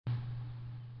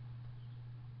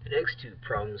The next two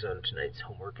problems on tonight's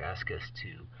homework ask us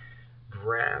to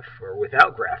graph, or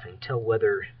without graphing, tell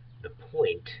whether the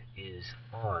point is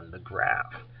on the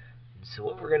graph. And so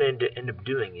what we're going to end up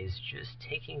doing is just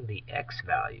taking the x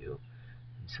value,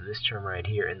 and so this term right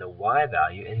here, and the y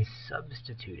value, and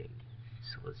substituting.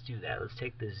 So let's do that. Let's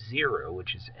take the 0,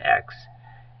 which is x,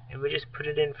 and we just put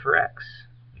it in for x.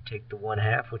 We take the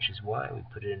 1/2, which is y, we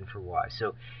put it in for y.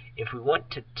 So if we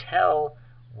want to tell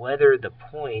whether the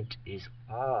point is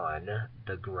on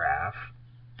the graph,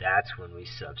 that's when we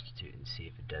substitute and see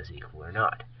if it does equal or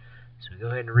not. So we go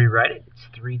ahead and rewrite it. It's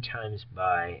 3 times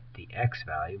by the x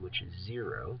value, which is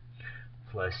 0,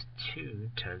 plus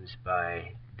 2 times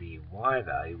by the y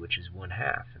value, which is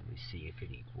 1/2, and we see if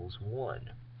it equals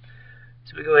 1.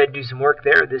 So we go ahead and do some work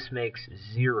there. This makes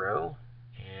 0,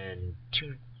 and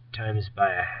 2 times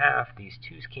by 1/2, these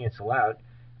 2's cancel out,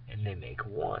 and they make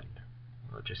 1.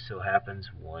 Well, it just so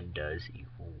happens 1 does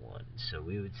equal 1. So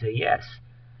we would say yes,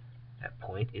 that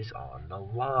point is on the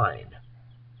line.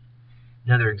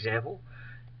 Another example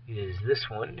is this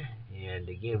one, and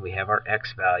again we have our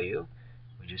x value.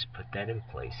 We just put that in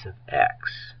place of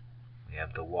x. We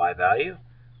have the y value.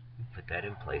 We put that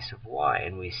in place of y,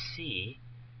 and we see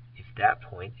if that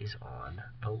point is on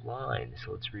the line.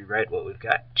 So let's rewrite what we've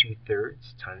got.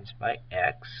 2/3 times by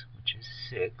x, which is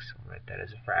 6. I'll write that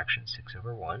as a fraction,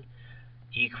 6/1.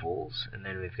 Equals, and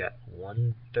then we've got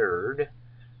 1/3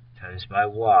 times by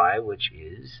y, which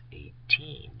is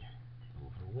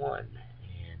 18/1.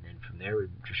 And then from there, we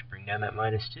just bring down that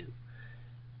 -2.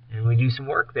 And we do some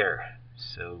work there.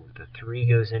 So the 3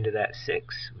 goes into that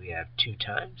 6. We have 2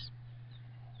 times.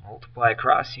 Multiply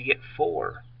across, you get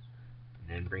 4. And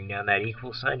then bring down that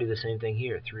equal sign. Do the same thing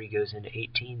here. 3 goes into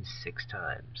 18 6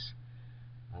 times.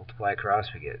 Multiply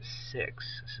across, we get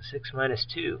 6. So 6 minus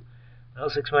 2. Well,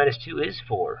 6 minus 2 is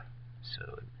 4.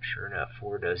 So sure enough,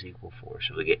 4 does equal 4.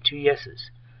 So we get 2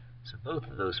 yeses. So both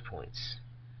of those points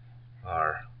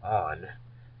are on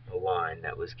the line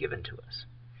that was given to us.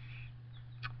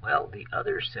 Well, the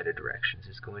other set of directions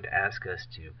is going to ask us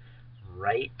to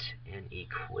write an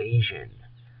equation.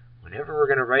 Whenever we're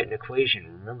going to write an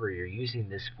equation, remember you're using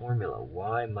this formula,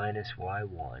 y minus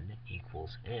y1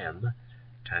 equals m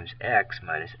times x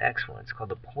minus x1. It's called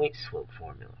the point-slope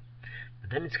formula. But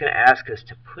then it's going to ask us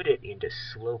to put it into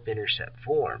slope-intercept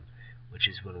form, which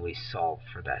is when we solve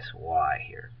for this y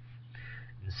here.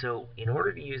 And so in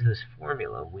order to use this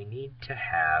formula, we need to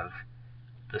have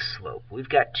the slope. We've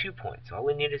got 2 points. All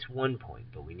we need is 1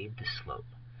 point, but we need the slope.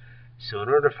 So in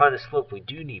order to find the slope, we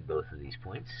do need both of these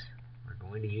points. We're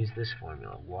going to use this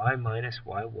formula, y minus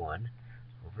y1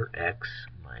 over x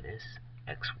minus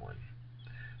x1.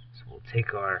 So we'll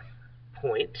take our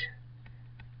point,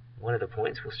 one of the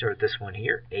points, we'll start with this one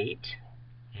here, 8,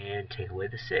 and take away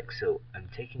the 6. So I'm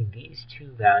taking these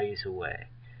 2 values away.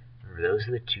 Remember, those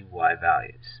are the 2 y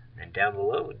values. And down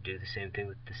below, we'll do the same thing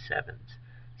with the 7's.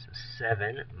 So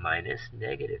 7 minus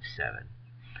 -7.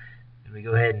 And we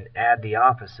go ahead and add the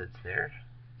opposites there.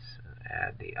 So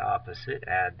add the opposite,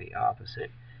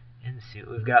 and see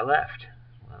what we've got left.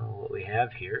 Well, what we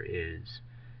have here is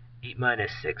 8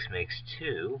 minus 6 makes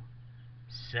 2.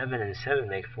 7 and 7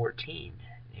 make 14.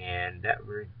 And that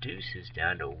reduces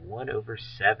down to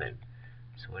 1/7.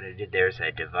 So what I did there is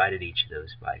I divided each of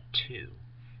those by 2.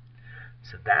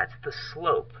 So that's the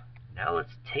slope. Now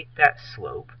let's take that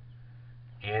slope,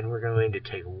 and we're going to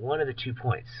take one of the 2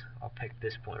 points. I'll pick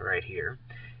this point right here,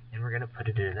 and we're going to put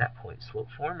it in that point-slope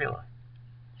formula.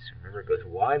 So remember, it goes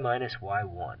y minus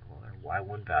y1. Well, our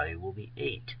y1 value will be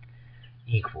 8,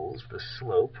 equals the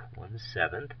slope,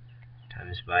 1/7,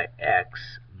 times by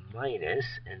x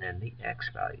minus, and then the x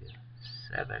value,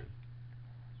 7.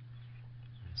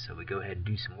 And so we go ahead and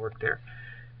do some work there.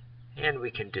 And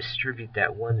we can distribute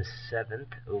that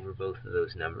 1/7 over both of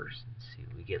those numbers and see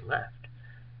what we get left.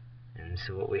 And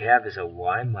so what we have is a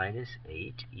y minus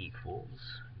 8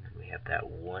 equals, and we have that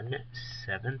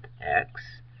 1/7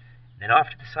 x. And then off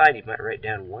to the side, you might write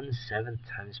down 1/7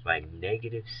 times by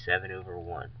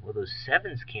 -7/1. Well, those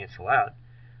 7's cancel out,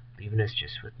 leaving us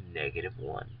just with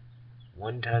 -1.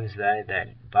 1 times by that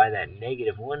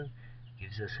 -1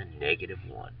 gives us a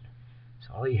 -1.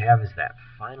 So all you have is that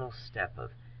final step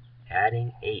of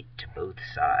adding 8 to both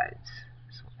sides.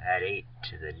 So add 8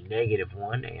 to the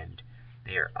 -1, and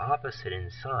they are opposite in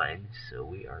sign, so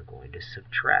we are going to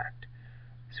subtract.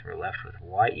 So we're left with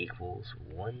y equals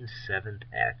 1/7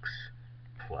 x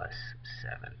plus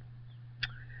 7.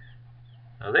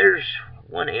 Now there's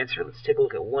one answer. Let's take a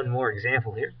look at one more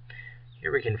example here.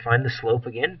 Here we can find the slope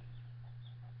again.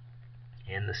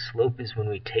 And the slope is when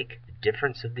we take the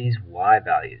difference of these y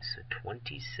values. So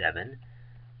 27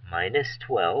 minus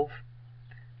 12,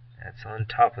 That's on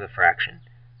top of the fraction.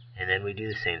 And then we do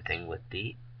the same thing with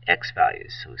the x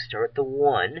values. So we start with the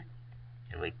 1,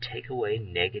 and we take away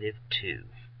negative 2.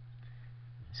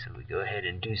 So we go ahead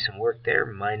and do some work there.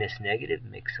 Minus negative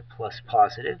makes a plus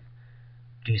positive.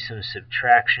 Do some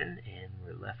subtraction, and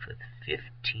we're left with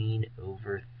 15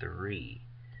 over 3,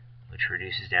 which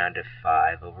reduces down to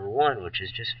 5 over 1, which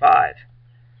is just 5.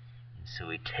 And so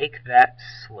we take that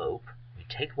slope, we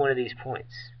take one of these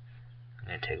points. I'm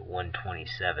going to take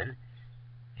 127,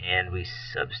 and we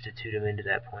substitute them into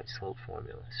that point slope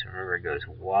formula. So remember, it goes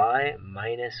y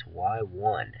minus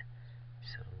y1.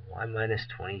 So y minus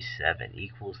 27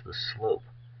 equals the slope,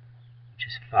 which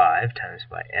is 5 times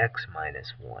by x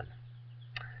minus 1.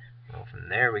 Well, from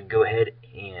there we can go ahead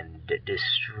and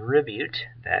distribute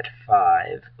that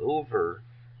 5 over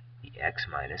the x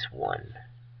minus 1.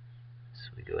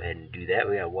 So we go ahead and do that.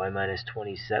 We got y minus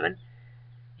 27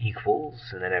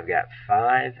 equals, and then I've got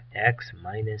 5x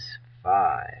minus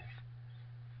 5.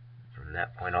 From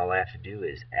that point, all I have to do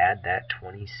is add that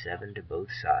 27 to both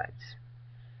sides.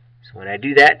 So when I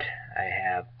do that, I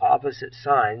have opposite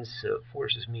signs, so it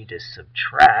forces me to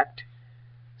subtract.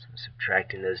 So I'm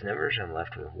subtracting those numbers. I'm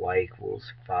left with y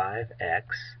equals 5x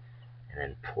and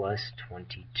then plus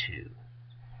 22.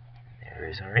 There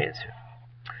is our answer.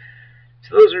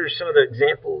 So those are some of the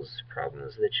examples,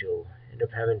 problems that you'll end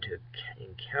up having to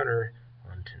encounter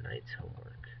on tonight's homework.